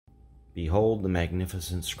Behold the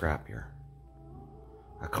magnificent scrapyard,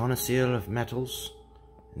 a connoisseur of metals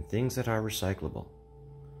and things that are recyclable.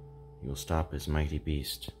 You'll stop his mighty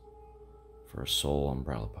beast for a sole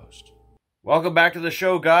umbrella post. Welcome back to the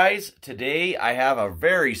show, guys. Today I have a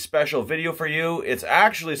very special video for you. It's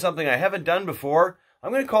actually something I haven't done before.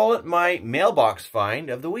 I'm going to call it my mailbox find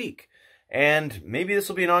of the week. And maybe this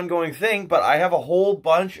will be an ongoing thing, but I have a whole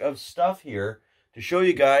bunch of stuff here to show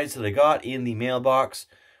you guys that I got in the mailbox.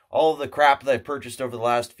 All of the crap that I purchased over the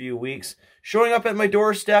last few weeks showing up at my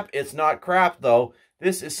doorstep. It's not crap, though.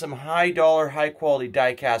 This is some high-dollar, high-quality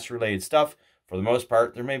die-cast related stuff. For the most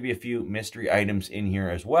part, there may be a few mystery items in here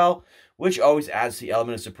as well, which always adds the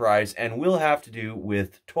element of surprise and will have to do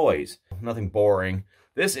with toys. Nothing boring.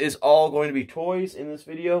 This is all going to be toys in this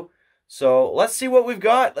video. So let's see what we've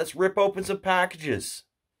got. Let's rip open some packages.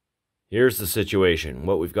 Here's the situation.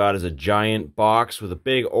 What we've got is a giant box with a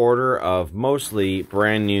big order of mostly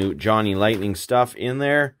brand new Johnny Lightning stuff in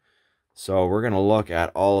there. So we're going to look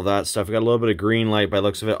at all of that stuff. We got a little bit of green light by the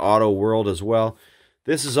looks of it, Auto World as well.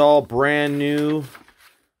 This is all brand new,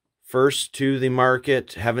 first to the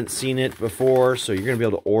market. Haven't seen it before, so you're going to be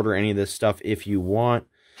able to order any of this stuff if you want.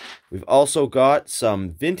 We've also got some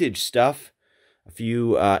vintage stuff, a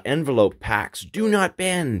few envelope packs. Do not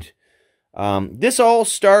bend. This all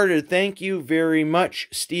started, thank you very much,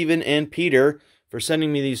 Stephen and Peter, for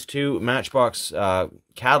sending me these two Matchbox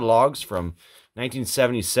catalogs from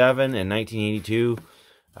 1977 and 1982.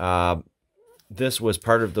 This was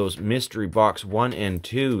part of those Mystery Box 1 and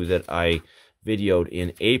 2 that I videoed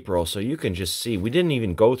in April. So you can just see, we didn't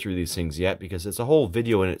even go through these things yet because it's a whole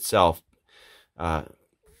video in itself,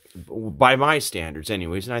 by my standards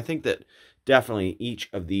anyways. And I think that definitely each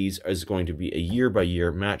of these is going to be a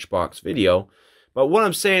year-by-year Matchbox video. But what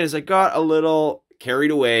I'm saying is I got a little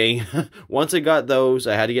carried away. Once I got those,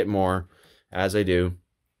 I had to get more, as I do.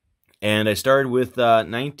 And I started with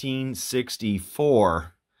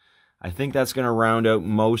 1964. I think that's going to round out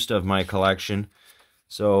most of my collection.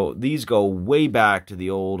 So these go way back to the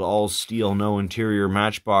old all-steel, no-interior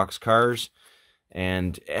Matchbox cars.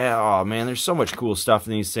 And, oh man, there's so much cool stuff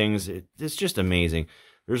in these things. It's just amazing.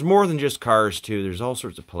 There's more than just cars, too. There's all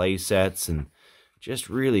sorts of play sets and just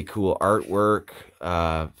really cool artwork.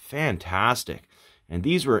 Fantastic. And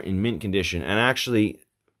these were in mint condition. And actually,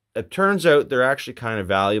 it turns out they're actually kind of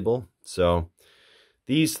valuable. So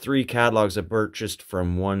these three catalogs I purchased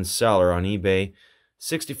from one seller on eBay,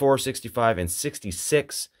 64, 65, and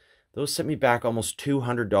 66. Those sent me back almost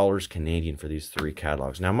 $200 Canadian for these three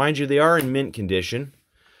catalogs. Now, mind you, they are in mint condition.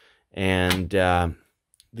 And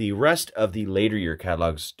the rest of the later year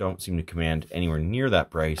catalogs don't seem to command anywhere near that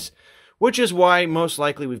price, which is why most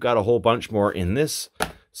likely we've got a whole bunch more in this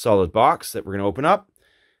solid box that we're going to open up.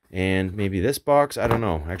 And maybe this box, I don't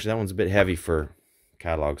know. Actually, that one's a bit heavy for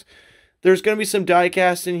catalogs. There's going to be some die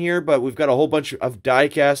cast in here, but we've got a whole bunch of die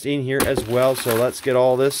cast in here as well. So let's get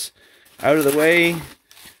all this out of the way.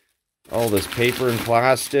 All this paper and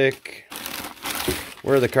plastic.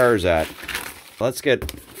 Where are the cars at? Let's get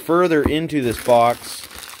further into this box.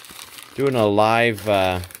 Doing a live,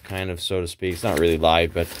 kind of, so to speak. It's not really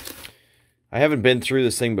live, but I haven't been through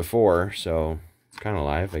this thing before, so it's kind of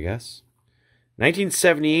live, I guess.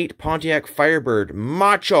 1978 Pontiac Firebird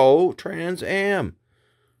Macho Trans Am.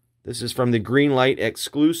 This is from the Green Light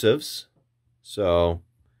exclusives, so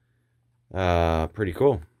pretty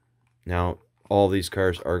cool. Now, all these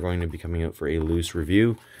cars are going to be coming out for a loose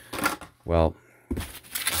review. Well,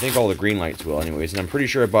 I think all the Green Lights will anyways, and I'm pretty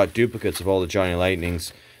sure I bought duplicates of all the Johnny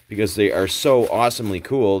Lightnings because they are so awesomely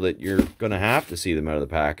cool that you're going to have to see them out of the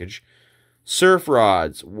package. Surf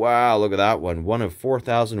rods. Wow, look at that one. One of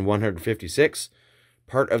 4,156.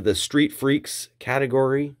 Part of the Street Freaks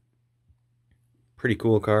category. Pretty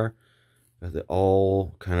cool car. Got it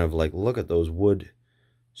all kind of like, look at those wood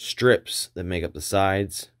strips that make up the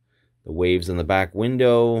sides. The waves in the back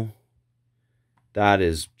window. That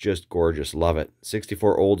is just gorgeous. Love it.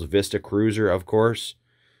 64 Olds Vista Cruiser, of course.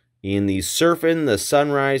 In the Surfin', the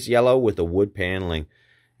Sunrise Yellow with the wood paneling.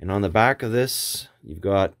 And on the back of this, you've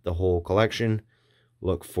got the whole collection.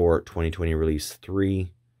 Look for 2020 release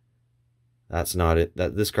 3. That's not it.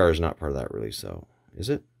 This car is not part of that release, though. Is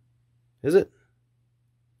it? Is it?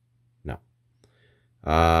 No.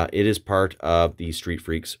 It is part of the Street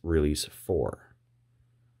Freaks release 4.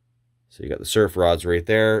 So you got the surf rods right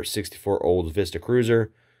there. 64 Olds Vista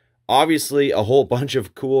Cruiser. Obviously, a whole bunch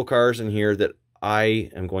of cool cars in here that I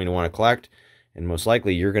am going to want to collect, and most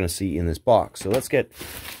likely you're going to see in this box. So let's get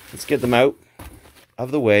them out of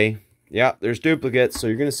the way. Yeah, there's duplicates, so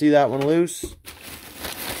you're going to see that one loose.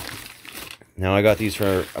 Now I got these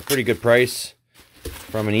for a pretty good price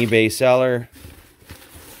from an eBay seller.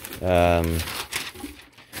 There's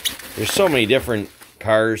so many different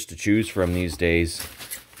cars to choose from these days.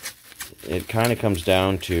 It kind of comes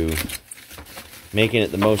down to making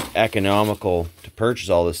it the most economical to purchase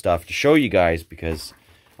all this stuff to show you guys, because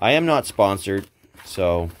I am not sponsored.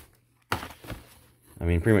 So, I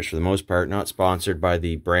mean, pretty much for the most part, not sponsored by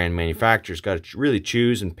the brand manufacturers. Got to really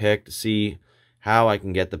choose and pick to see how I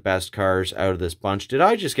can get the best cars out of this bunch. Did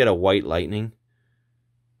I just get a White Lightning?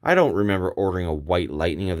 I don't remember ordering a White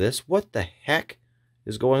Lightning of this. What the heck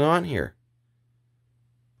is going on here?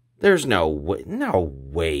 There's no way, no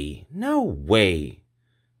way, no way.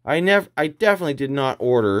 I definitely did not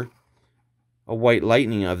order a White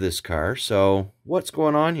Lightning of this car. So what's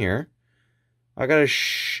going on here? I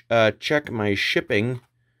gotta check my shipping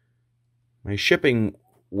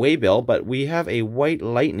waybill, but we have a White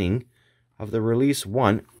Lightning of the release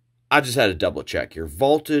 1. I just had to double check here.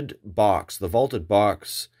 Vaulted box. The vaulted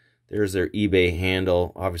box. There's their eBay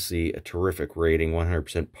handle. Obviously, a terrific rating.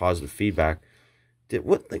 100% positive feedback.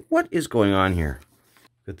 What is going on here?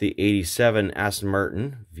 Got the 87 Aston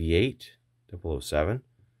Martin V8 007.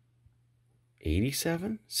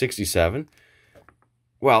 87? 67.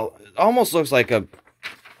 Well, it almost looks like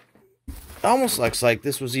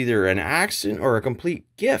this was either an accident or a complete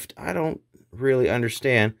gift. I don't really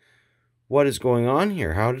understand what is going on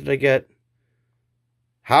here. How did I get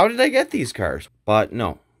these cars? But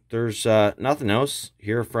no, there's nothing else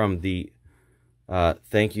here from the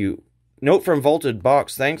thank you note from Vaulted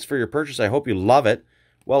Box. Thanks for your purchase. I hope you love it.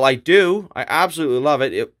 Well, I do. I absolutely love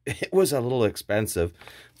it. It was a little expensive,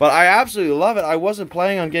 but I absolutely love it. I wasn't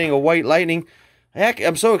planning on getting a White Lightning. Heck,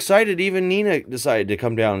 I'm so excited. Even Nina decided to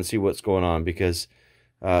come down and see what's going on, because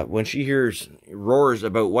when she hears roars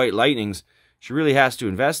about White Lightnings, she really has to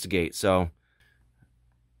investigate. So,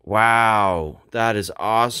 wow, that is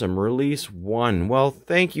awesome. Release 1. Well,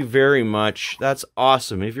 thank you very much. That's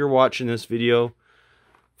awesome. If you're watching this video,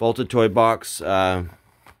 Vaulted Toy Box,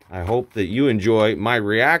 I hope that you enjoy my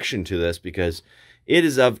reaction to this, because it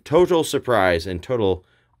is of total surprise and total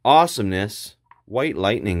awesomeness. White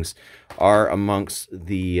Lightnings are amongst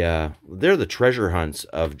the, they're the treasure hunts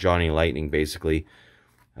of Johnny Lightning, basically.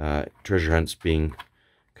 Treasure hunts being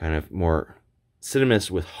kind of more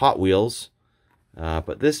synonymous with Hot Wheels.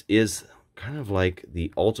 But this is kind of like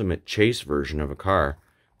the ultimate chase version of a car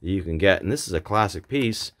that you can get. And this is a classic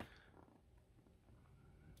piece.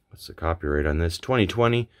 What's the copyright on this?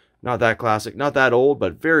 2020. Not that classic, not that old,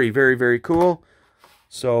 but very, very, very cool.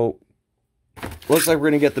 So, looks like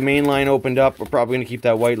we're going to get the main line opened up. We're probably going to keep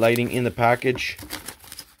that White Lightning in the package.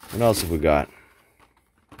 What else have we got?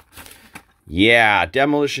 Yeah,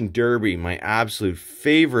 Demolition Derby, my absolute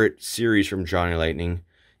favorite series from Johnny Lightning.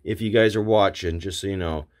 If you guys are watching, just so you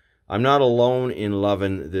know, I'm not alone in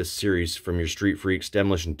loving this series from your Street Freaks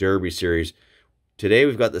Demolition Derby series. Today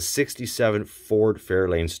we've got the 67 Ford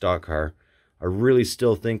Fairlane stock car. I really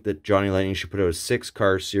still think that Johnny Lightning should put out a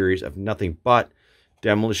 6-car series of nothing but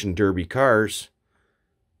Demolition Derby cars.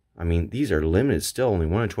 I mean, these are limited still, only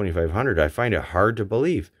 1 in 2,500. I find it hard to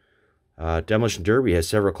believe. Demolition Derby has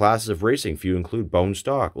several classes of racing. Few include bone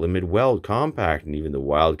stock, limited weld, compact, and even the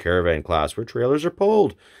wild caravan class where trailers are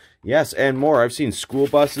pulled. Yes, and more. I've seen school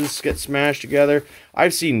buses get smashed together.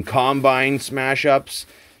 I've seen combine smash-ups.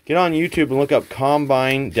 Get on YouTube and look up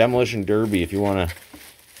Combine Demolition Derby if you want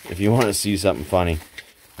to see something funny.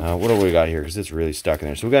 What do we got here? Because it's really stuck in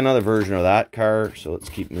there. So we got another version of that car. So let's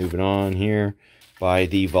keep moving on here by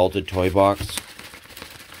the Vaulted Toy Box.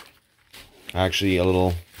 Actually, a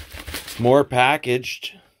little more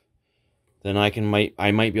packaged than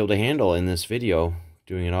I might be able to handle in this video,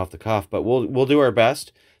 doing it off the cuff. But we'll do our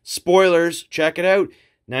best. Spoilers, check it out.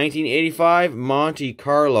 1985 Monte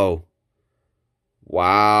Carlo.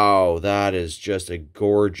 Wow, that is just a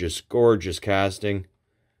gorgeous, gorgeous casting.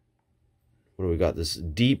 What do we got? This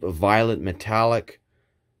deep violet metallic.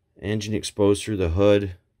 Engine exposed through the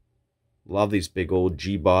hood. Love these big old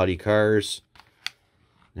G-body cars.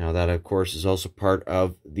 Now that, of course, is also part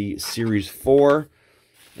of the Series 4.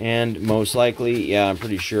 And most likely, yeah, I'm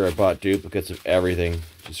pretty sure I bought duplicates of everything.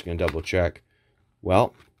 Just going to double check.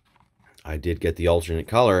 Well, I did get the alternate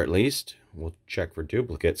color at least. We'll check for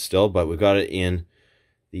duplicates still, but we got it in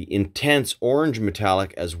the intense orange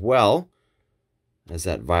metallic as well as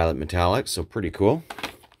that violet metallic, so pretty cool.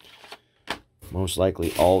 Most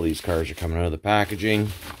likely all these cars are coming out of the packaging.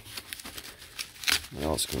 What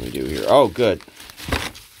else can we do here? Oh, good.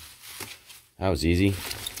 That was easy.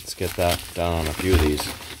 Let's get that done on a few of these.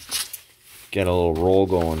 Get a little roll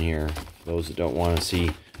going here. Those that don't want to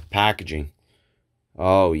see packaging.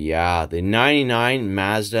 Oh, yeah. The 99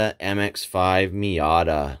 Mazda MX-5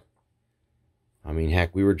 Miata. I mean,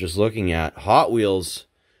 heck, we were just looking at Hot Wheels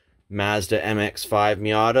Mazda MX-5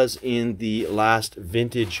 Miatas in the last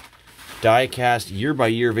vintage diecast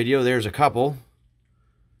year-by-year video. There's a couple.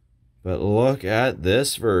 But look at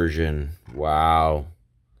this version. Wow.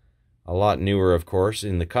 A lot newer, of course,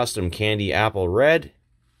 in the custom candy apple red.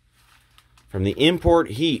 From the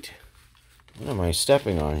import heat. What am I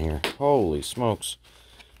stepping on here? Holy smokes.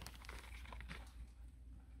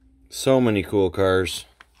 So many cool cars.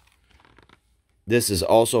 This is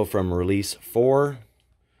also from release 4.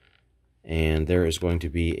 And there is going to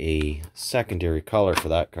be a secondary color for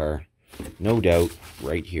that car. No doubt,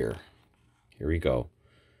 right here. Here we go.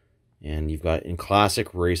 And you've got in classic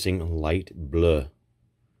racing light blue.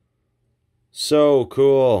 So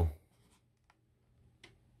cool.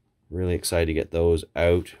 Really excited to get those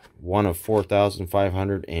out. One of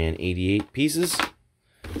 4,588 pieces.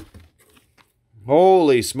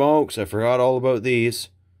 Holy smokes, I forgot all about these.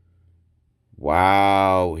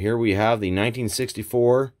 Wow, here we have the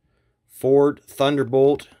 1964 Ford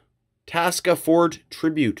Thunderbolt Tasca Ford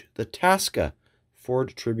Tribute. The Tasca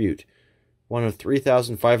Ford Tribute. One of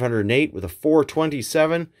 3,508 with a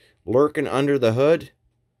 427 lurking under the hood.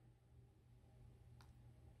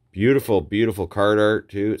 Beautiful, beautiful card art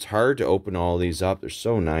too. It's hard to open all these up. They're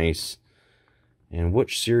so nice. And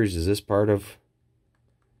which series is this part of?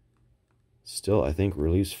 Still, I think,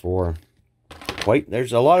 release 4.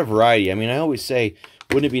 There's a lot of variety. I mean, I always say,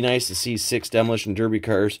 wouldn't it be nice to see 6 Demolition Derby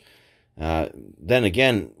cars? Then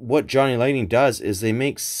again, what Johnny Lightning does is they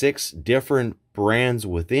make 6 different brands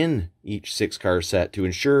within each 6-car set to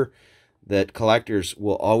ensure that collectors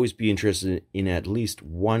will always be interested in at least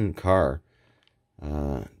one car,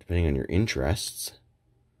 depending on your interests,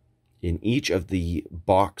 in each of the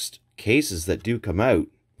boxed cases that do come out.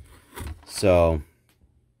 So,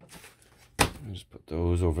 I'll just put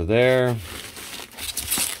those over there.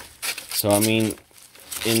 So, I mean,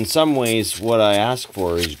 in some ways, what I ask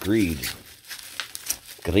for is greed.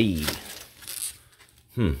 Greed.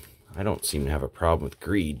 I don't seem to have a problem with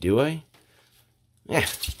greed, do I?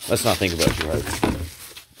 Let's not think about it too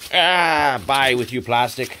hard. Bye with you,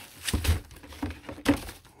 plastic.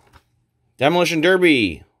 Demolition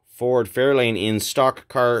Derby. Ford Fairlane in stock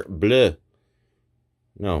car bleu.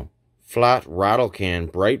 No. Flat rattle can,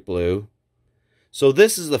 bright blue. So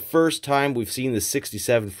this is the first time we've seen the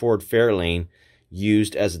 67 Ford Fairlane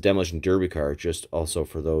used as a Demolition Derby car. Just also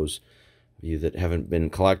for those of you that haven't been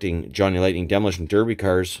collecting Johnny Lightning Demolition Derby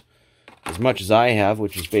cars as much as I have,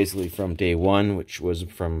 which is basically from day one, which was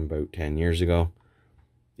from about 10 years ago.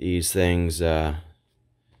 These things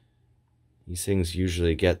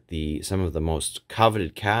usually get some of the most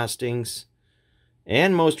coveted castings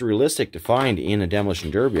and most realistic to find in a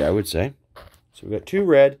Demolition Derby, I would say. So we've got 2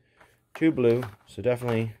 red, 2 blue, so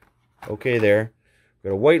definitely okay there.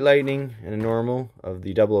 We've got a white Lightning and a normal of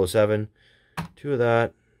the 007. 2 of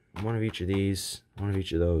that, 1 of each of these, 1 of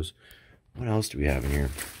each of those. What else do we have in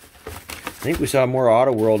here? I think we saw more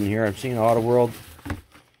Auto World in here. I'm seeing Auto World.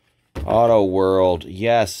 Auto World,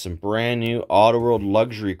 yes, some brand new Auto World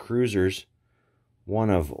luxury cruisers. One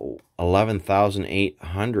of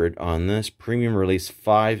 11,800 on this. Premium Release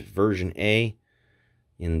 5 version A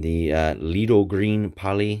in the Lido Green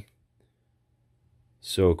Pali.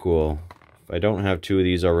 So cool. If I don't have 2 of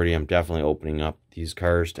these already, I'm definitely opening up these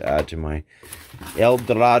cars to add to my El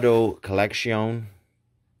Dorado collection.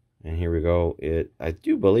 And here we go. I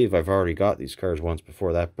do believe I've already got these cars once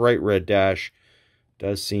before. That bright red dash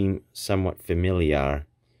does seem somewhat familiar.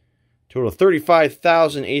 Total of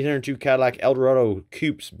 35,802 Cadillac Eldorado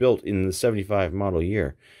coupes built in the 75 model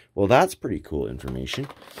year. Well, that's pretty cool information.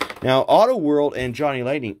 Now, Auto World and Johnny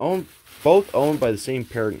Lightning both owned by the same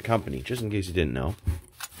parent company, just in case you didn't know.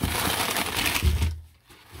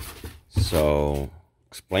 So,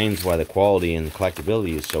 explains why the quality and the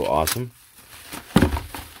collectability is so awesome.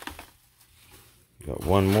 Got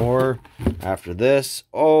one more after this.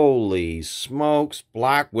 Holy smokes,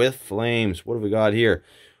 Black with Flames. What have we got here?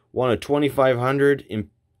 One of 2,500.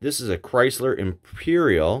 This is a Chrysler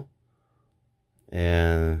Imperial.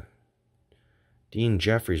 And Dean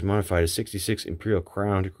Jeffries modified a 66 Imperial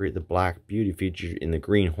Crown to create the Black Beauty featured in the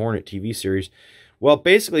Green Hornet TV series. Well,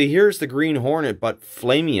 basically, here's the Green Hornet, but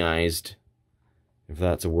flameyized, if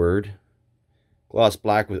that's a word. Gloss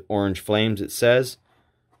black with orange flames, it says.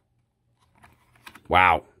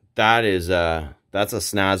 Wow, that's a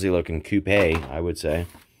snazzy looking coupe, I would say.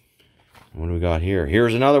 What do we got here?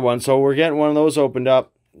 Here's another one. So we're getting one of those opened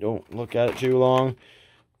up. Don't look at it too long.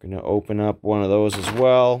 We're going to open up one of those as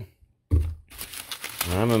well.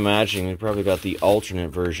 And I'm imagining we probably got the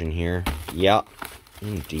alternate version here. Yeah,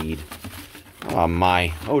 indeed. Oh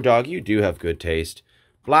my. Oh, dog, you do have good taste.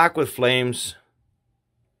 Black with Flames.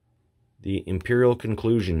 The Imperial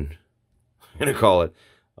Conclusion. I'm going to call it.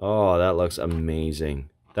 Oh, that looks amazing.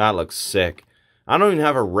 That looks sick. I don't even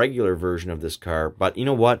have a regular version of this car, but you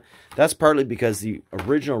know what? That's partly because the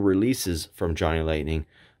original releases from Johnny Lightning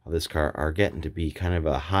of this car are getting to be kind of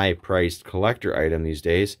a high-priced collector item these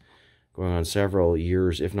days, going on several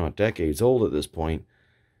years, if not decades old at this point.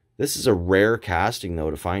 This is a rare casting,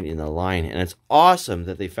 though, to find in the line, and it's awesome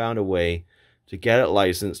that they found a way to get it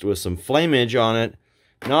licensed with some flamage on it,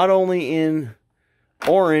 not only in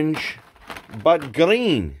orange, but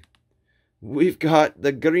green. We've got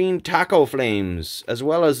the green taco flames, as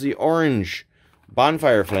well as the orange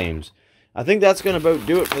bonfire flames. I think that's going to about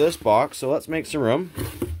do it for this box, so let's make some room.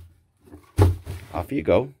 Off you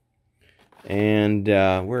go. And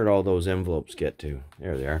where'd all those envelopes get to?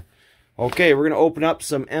 There they are. Okay, we're going to open up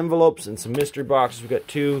some envelopes and some mystery boxes. We've got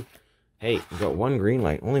two. Hey, we've got one green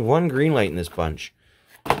light. Only one green light in this bunch.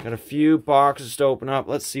 Got a few boxes to open up.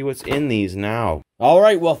 Let's see what's in these now. All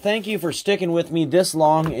right, well, thank you for sticking with me this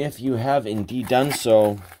long, if you have indeed done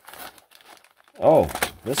so. Oh,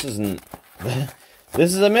 this isn't...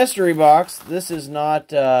 This is a mystery box. This is not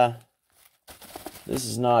die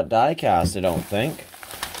cast, I don't think.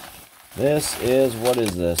 This is... What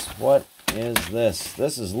is this? What is this?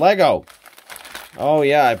 This is Lego. Oh,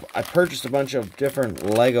 yeah, I purchased a bunch of different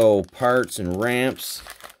Lego parts and ramps.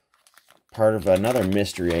 Part of another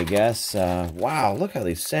mystery, I guess. Wow, look how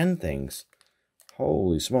they send things.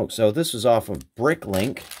 Holy smoke. So this was off of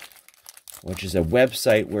Bricklink, which is a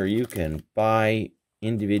website where you can buy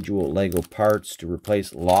individual Lego parts to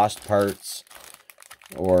replace lost parts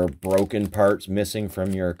or broken parts missing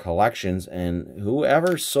from your collections. And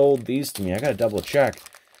whoever sold these to me, I gotta double check.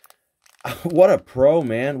 What a pro,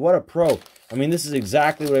 man. What a pro. I mean, this is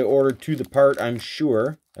exactly what I ordered to the part, I'm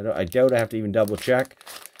sure. I doubt I have to even double check.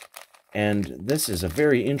 And this is a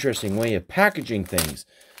very interesting way of packaging things.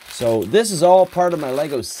 So this is all part of my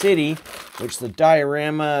Lego City, which the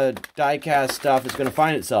diorama, die-cast stuff is going to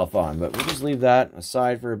find itself on. But we'll just leave that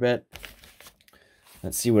aside for a bit.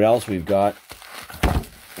 Let's see what else we've got.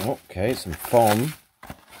 Okay, some foam.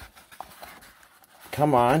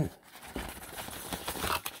 Come on.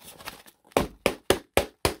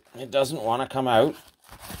 It doesn't want to come out.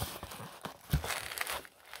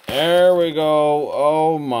 There we go.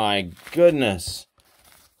 Oh my goodness.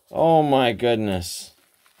 Oh my goodness.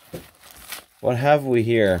 What have we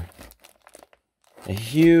here? A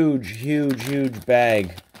huge, huge, huge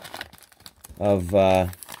bag of,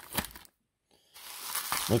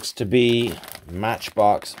 looks to be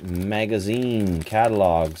Matchbox magazine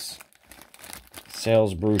catalogs.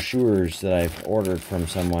 Sales brochures that I've ordered from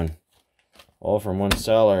someone. All from one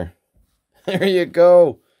seller. There you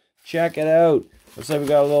go. Check it out. Looks like we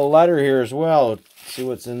got a little letter here as well. Let's see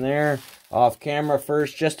what's in there. Off camera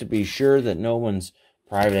first, just to be sure that no one's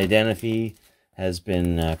private identity has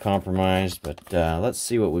been compromised. But let's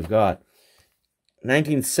see what we've got.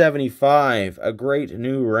 1975, a great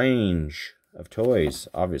new range of toys,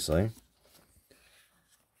 obviously.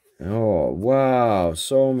 Oh, wow.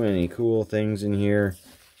 So many cool things in here.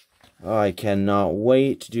 Oh, I cannot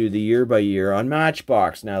wait to do the year by year on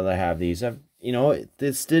Matchbox now that I have these. You know,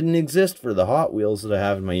 this didn't exist for the Hot Wheels that I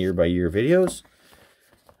have in my year by year videos.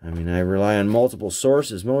 I mean, I rely on multiple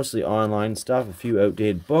sources, mostly online stuff, a few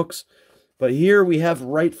outdated books. But here we have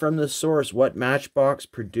right from the source what Matchbox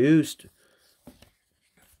produced.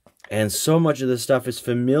 And so much of this stuff is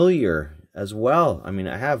familiar as well. I mean,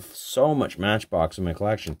 I have so much Matchbox in my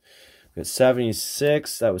collection. We've got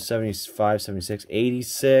 76, that was 75, 76,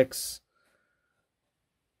 86.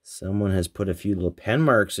 Someone has put a few little pen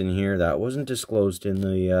marks in here. That wasn't disclosed in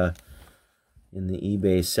the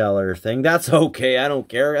eBay seller thing. That's okay, I don't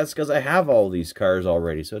care. That's because I have all these cars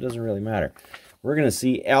already, so it doesn't really matter. We're going to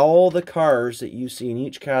see all the cars that you see in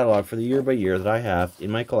each catalog for the year by year that I have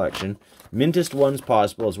in my collection. Mintest ones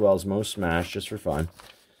possible, as well as most smash, just for fun,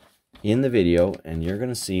 in the video. And you're going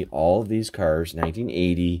to see all of these cars,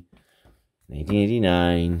 1980,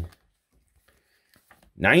 1989,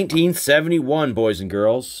 1971, boys and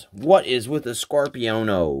girls. What is with the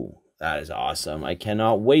Scorpiono? That is awesome. I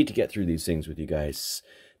cannot wait to get through these things with you guys.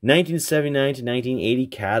 1979 to 1980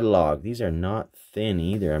 catalog. These are not thin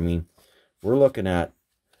either. I mean, we're looking at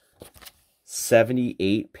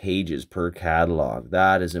 78 pages per catalog.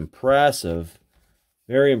 That is impressive.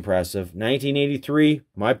 Very impressive. 1983,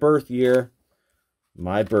 my birth year.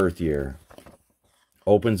 My birth year.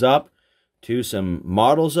 Opens up to some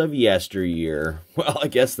models of yesteryear. Well, I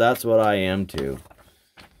guess that's what I am too.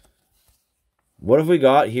 What have we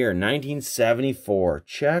got here? 1974.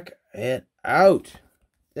 Check it out.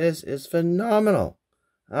 This is phenomenal.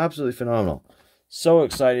 Absolutely phenomenal. So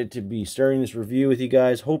excited to be starting this review with you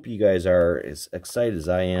guys. Hope you guys are as excited as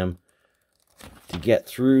I am to get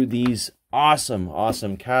through these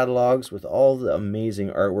awesome catalogs with all the amazing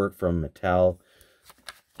artwork from Mattel.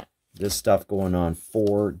 This stuff going on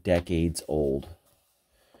 4 decades old.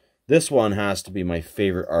 This one has to be my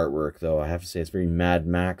favorite artwork, though. I have to say it's very Mad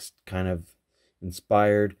Max kind of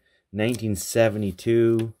inspired.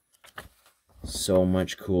 1972. So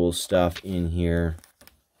much cool stuff in here.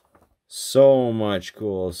 So much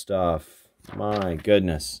cool stuff. My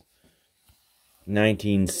goodness.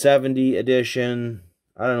 1970 edition.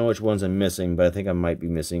 I don't know which ones I'm missing, but I think I might be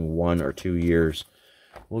missing 1 or 2 years.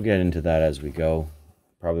 We'll get into that as we go.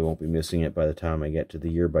 Probably won't be missing it by the time I get to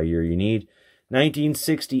the year by year you need.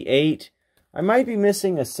 1968. I might be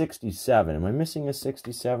missing a 67. Am I missing a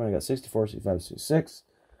 67? I got 64, 65, 66.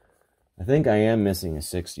 I think I am missing a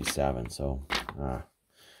 67, so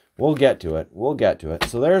we'll get to it. We'll get to it.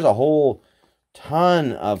 So there's a whole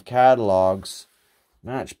ton of catalogs,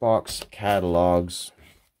 Matchbox catalogs,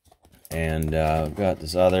 and I've got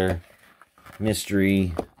this other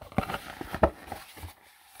mystery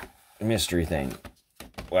thing.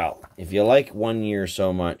 Well, if you like 1 year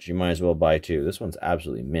so much, you might as well buy 2. This one's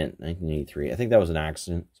absolutely mint, 1983. I think that was an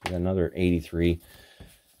accident. So we got another 83.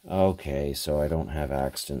 Okay, so I don't have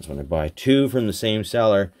accidents when I buy 2 from the same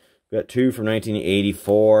seller. Got 2 from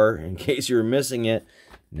 1984, in case you were missing it.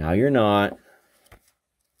 Now you're not.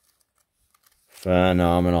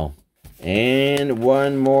 Phenomenal. And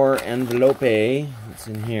one more envelope that's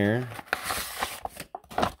in here.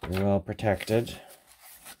 Very well protected.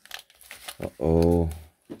 Uh-oh.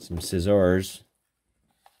 Some scissors.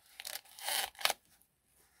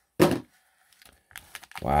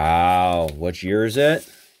 Wow. What year is it?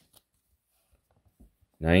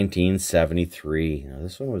 1973. Now,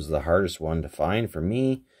 this one was the hardest one to find for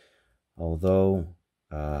me, although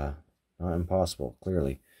not impossible,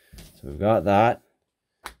 clearly. So we've got that.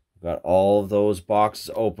 We've got all of those boxes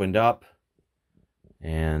opened up.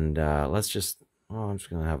 And let's just, I'm just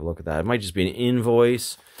going to have a look at that. It might just be an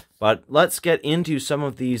invoice, but let's get into some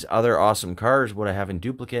of these other awesome cars, what I have in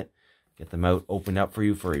duplicate. Get them out, opened up for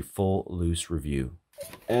you for a full loose review.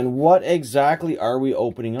 And what exactly are we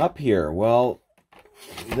opening up here? Well,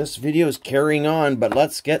 this video is carrying on, but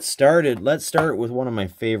let's get started. Let's start with one of my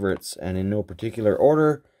favorites, and in no particular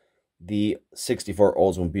order, the 64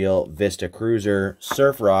 Oldsmobile Vista Cruiser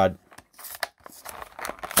Surf Rod.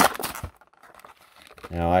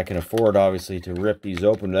 Now, I can afford, obviously, to rip these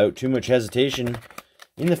open without too much hesitation,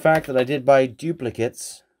 in the fact that I did buy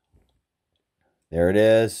duplicates. There it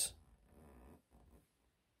is.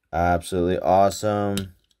 Absolutely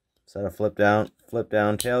awesome. Is that a flip down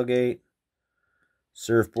tailgate?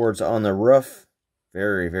 Surfboards on the roof.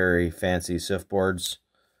 Very fancy surfboards.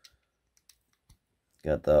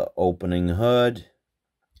 Got the opening hood.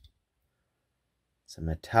 It's a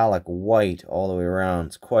metallic white all the way around.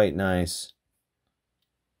 It's quite nice.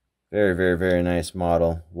 Very nice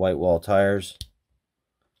model. White wall tires.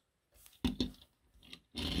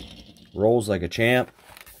 Rolls like a champ.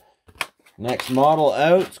 Next model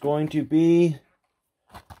out is going to be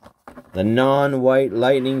the non-white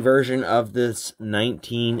lightning version of this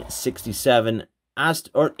 1967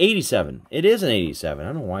 or 87. It is an 87. I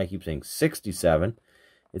don't know why I keep saying 67.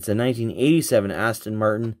 It's a 1987 Aston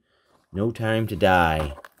Martin. No Time to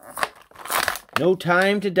Die. No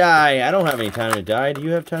time to die. I don't have any time to die. Do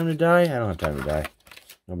you have time to die? I don't have time to die.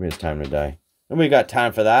 Nobody has time to die. Nobody got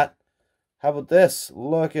time for that. How about this?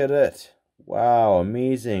 Look at it. Wow,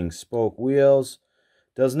 amazing. Spoke wheels.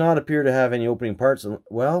 Does not appear to have any opening parts.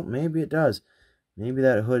 Well, maybe it does. Maybe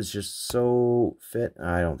that hood's just so fit.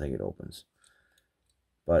 I don't think it opens.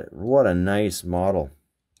 But what a nice model.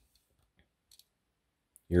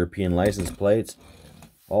 European license plates.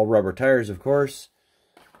 All rubber tires, of course.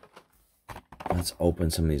 Let's open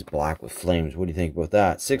some of these black with flames. What do you think about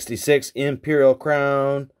that? 66 Imperial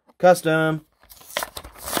Crown Custom.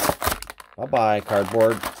 Bye-bye,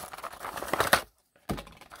 cardboard.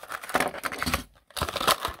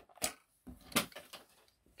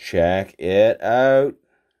 Check it out.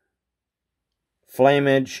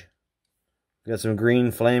 Flamage. Got some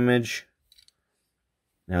green flamage.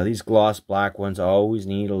 Now these gloss black ones always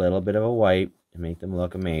need a little bit of a wipe to make them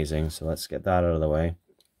look amazing. So let's get that out of the way.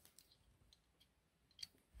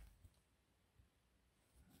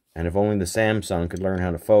 And if only the Samsung could learn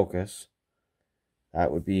how to focus,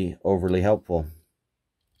 that would be overly helpful.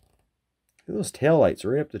 Look at those taillights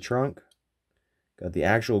right up the trunk. Got the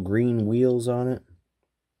actual green wheels on it.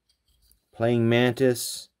 Playing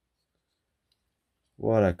Mantis.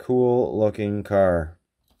 What a cool looking car.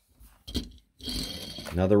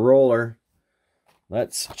 Another roller.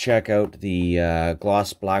 Let's check out the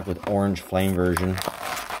gloss black with orange flame version.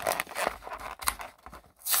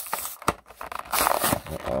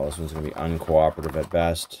 Uh-oh, this one's going to be uncooperative at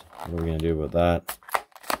best. What are we going to do about that?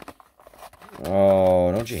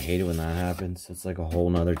 Oh, don't you hate it when that happens? It's like a whole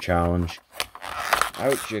nother challenge.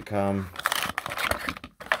 Out you come.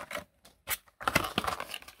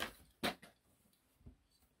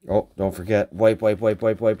 Oh, don't forget. Wipe, wipe, wipe,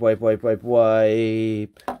 wipe, wipe, wipe, wipe, wipe,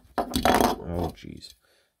 wipe. Oh, jeez.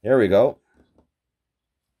 There we go.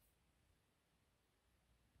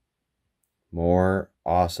 More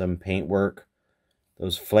awesome paintwork.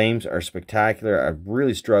 Those flames are spectacular. I'm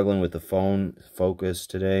really struggling with the phone focus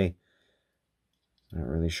today. Not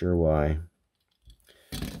really sure why.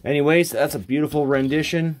 Anyways, that's a beautiful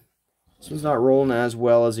rendition. This one's not rolling as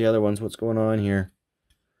well as the other ones. What's going on here?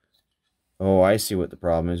 Oh, I see what the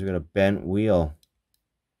problem is. We've got a bent wheel.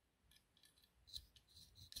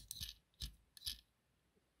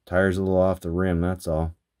 Tire's a little off the rim, that's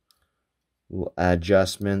all. A little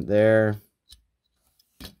adjustment there.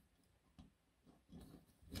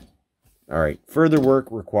 Alright, further work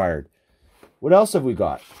required. What else have we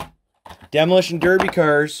got? Demolition Derby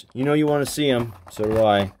cars. You know you want to see them. So do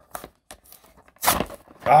I.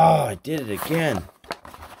 Oh, I did it again.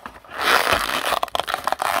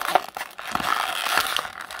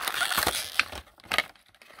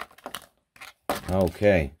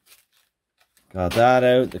 Okay. Got that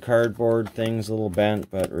out. The cardboard thing's a little bent,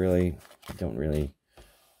 but really, not really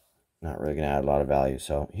going to add a lot of value.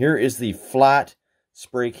 So here is the flat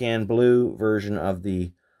spray can blue version of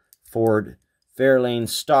the Ford Fairlane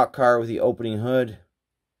stock car with the opening hood.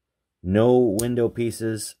 No window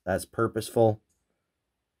pieces. That's purposeful.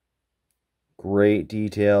 Great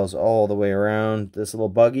details all the way around. This little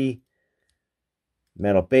buggy.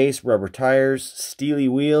 Metal base, rubber tires, steely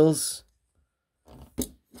wheels.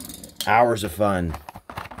 Hours of fun.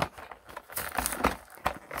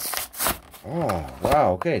 Oh,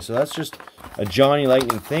 wow. Okay, so that's just a Johnny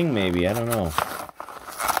Lightning thing, maybe. I don't know.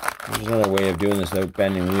 There's another way of doing this without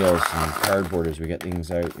bending wheels and cardboard as we get things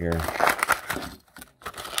out here.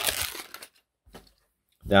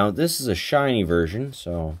 Now, this is a shiny version,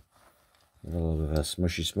 so a little bit of a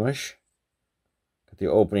smushy smush. Got the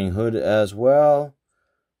opening hood as well.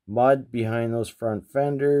 Mud behind those front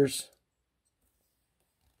fenders.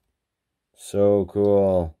 So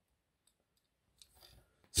cool.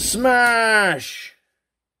 Smash!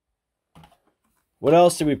 What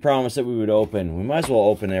else did we promise that we would open? We might as well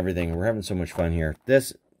open everything. We're having so much fun here.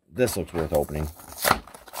 This looks worth opening.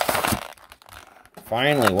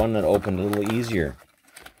 Finally, one that opened a little easier.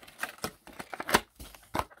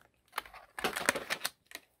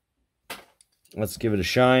 Let's give it a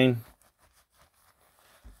shine.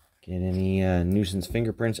 Get any nuisance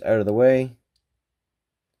fingerprints out of the way.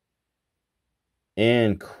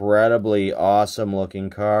 Incredibly awesome looking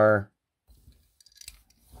car.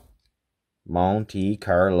 Monte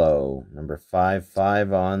Carlo. Number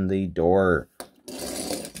 55 on the door.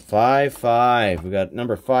 55. We got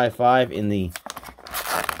number 55 in the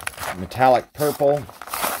metallic purple.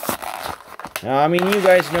 Now, I mean, you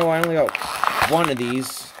guys know I only got one of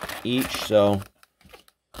these each, so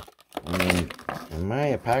I mean, am I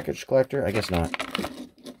a package collector? I guess not.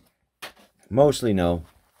 Mostly no.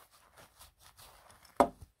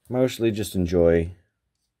 Mostly just enjoy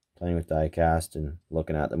playing with die-cast and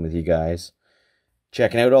looking at them with you guys.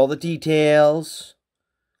 Checking out all the details.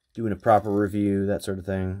 Doing a proper review, that sort of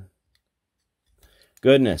thing.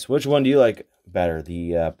 Goodness, which one do you like better?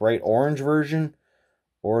 The bright orange version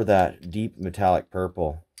or that deep metallic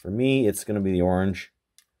purple? For me, it's going to be the orange.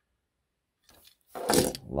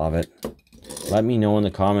 Love it. Let me know in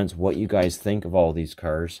the comments what you guys think of all these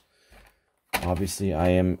cars. Obviously, I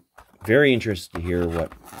am very interested to hear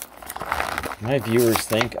what my viewers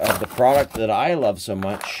think of the product that I love so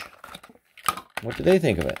much. What do they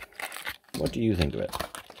think of it? What do you think of it?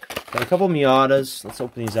 Got a couple Miatas. Let's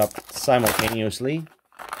open these up simultaneously.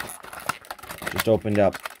 Just opened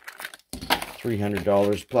up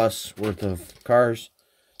 $300 plus worth of cars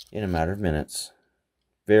in a matter of minutes.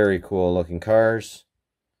 Very cool looking cars.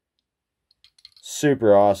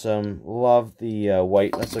 Super awesome. Love the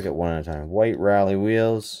white. Let's look at one at a time. White rally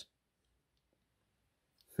wheels.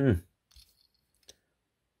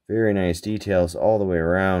 Very nice details all the way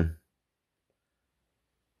around.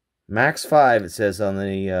 Max 5, it says on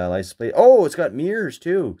the license plate. Oh, it's got mirrors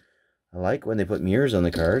too. I like when they put mirrors on the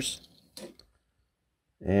cars.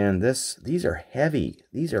 And these are heavy.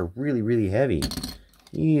 These are really, really heavy.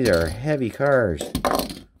 These are heavy cars.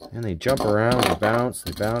 And they jump around, they bounce,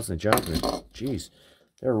 they jump. And, jeez,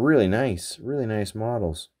 they're really nice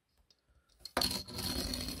models.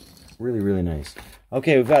 Really, really nice.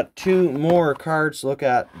 Okay, we've got two more cards to look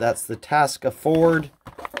at. That's the Tasca Ford.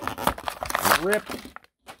 Rip.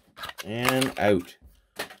 And out.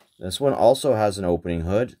 This one also has an opening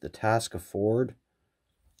hood. The Tasca Ford.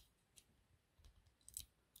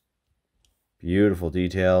 Beautiful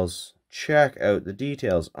details. Check out the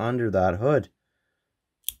details under that hood.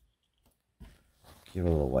 Give it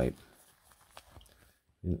a little wipe.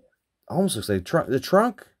 Almost looks like the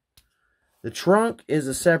trunk. The trunk is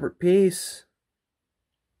a separate piece.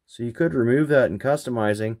 So you could remove that in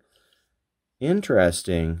customizing.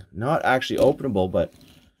 Interesting. Not actually openable, but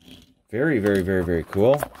very, very, very, very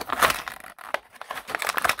cool.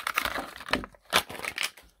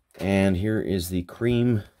 And here is the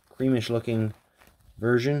creamish looking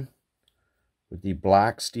version with the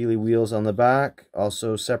black steely wheels on the back.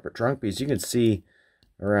 Also separate trunk piece. You can see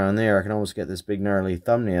around there, I can almost get this big gnarly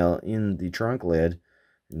thumbnail in the trunk lid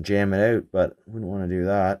and jam it out, but wouldn't want to do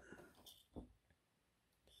that.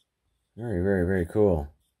 Very, very, very cool.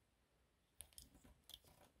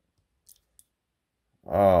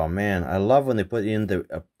 Oh man, I love when they put in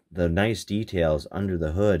the nice details under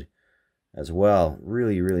the hood as well.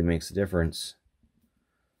 Really, really makes a difference.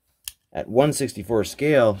 At 1/64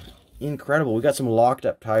 scale, incredible. We got some locked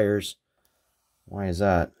up tires. Why is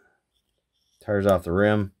that? Tires off the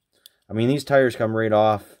rim. I mean, these tires come right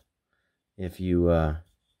off if you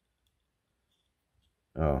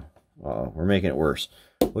we're making it worse.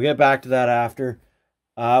 We'll get back to that after.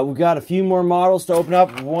 We've got a few more models to open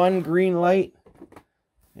up. One green light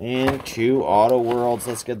and two Auto Worlds.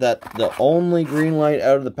 Let's get the only green light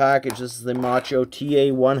out of the package. This is the Macho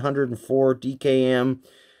TA 104 DKM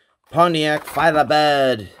Pontiac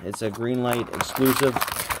Firebird. It's a green light exclusive.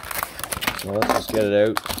 So let's just get it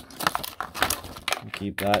out.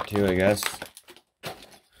 Keep that too, I guess.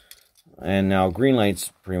 And now green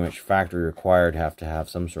lights, pretty much factory required, have to have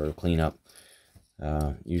some sort of cleanup.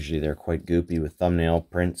 Usually they're quite goopy with thumbnail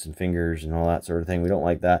prints and fingers and all that sort of thing. We don't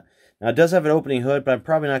like that. Now it does have an opening hood, but I'm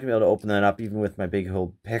probably not going to be able to open that up even with my big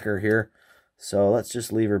old picker here. So let's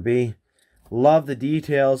just leave her be. Love the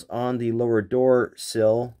details on the lower door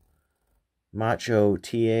sill. Macho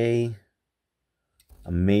TA.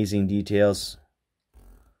 Amazing details.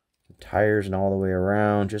 Tires and all the way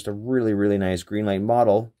around. Just a really, really nice green light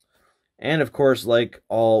model. And of course, like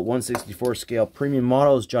all 1/64 scale premium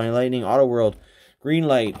models, Johnny Lightning, Auto World, Green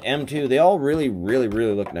Light, M2, they all really, really,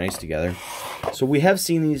 really look nice together. So we have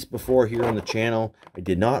seen these before here on the channel. I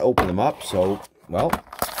did not open them up, so, well,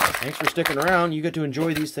 thanks for sticking around. You get to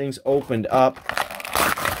enjoy these things opened up.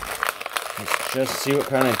 Let's just see what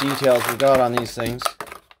kind of details we got on these things.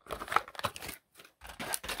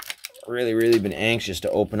 Really, really been anxious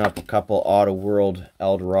to open up a couple Auto World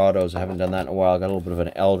Eldorados. I haven't done that in a while. I got a little bit of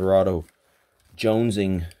an Eldorado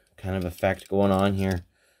jonesing kind of effect going on here.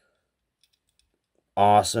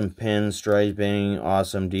 Awesome pinstriping,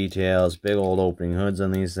 awesome details, big old opening hoods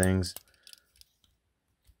on these things.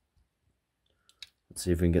 Let's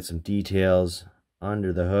see if we can get some details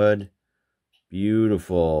under the hood.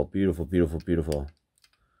 Beautiful, beautiful, beautiful, beautiful.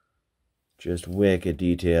 Just wicked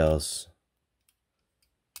details.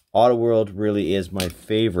 Auto World really is my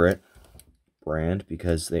favorite brand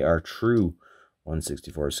because they are true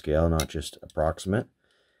 1/64 scale, not just approximate.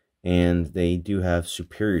 And they do have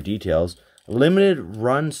superior details. Limited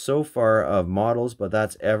run so far of models, but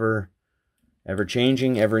that's ever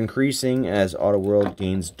changing, ever increasing as Auto World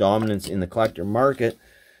gains dominance in the collector market.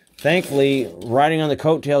 Thankfully, riding on the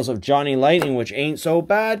coattails of Johnny Lightning, which ain't so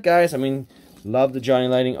bad, guys. I mean, love the Johnny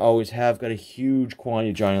Lightning, always have. Got a huge quantity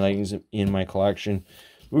of Johnny Lightnings in my collection.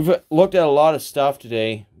 We've looked at a lot of stuff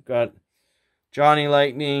today. We've got Johnny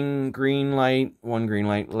Lightning, Green Light, one Green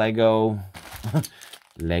Light, Lego,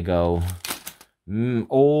 Lego,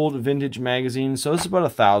 old vintage magazines. So this is about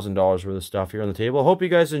 $1,000 worth of stuff here on the table. Hope you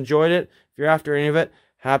guys enjoyed it. If you're after any of it,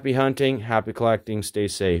 happy hunting, happy collecting, stay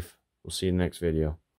safe. We'll see you in the next video.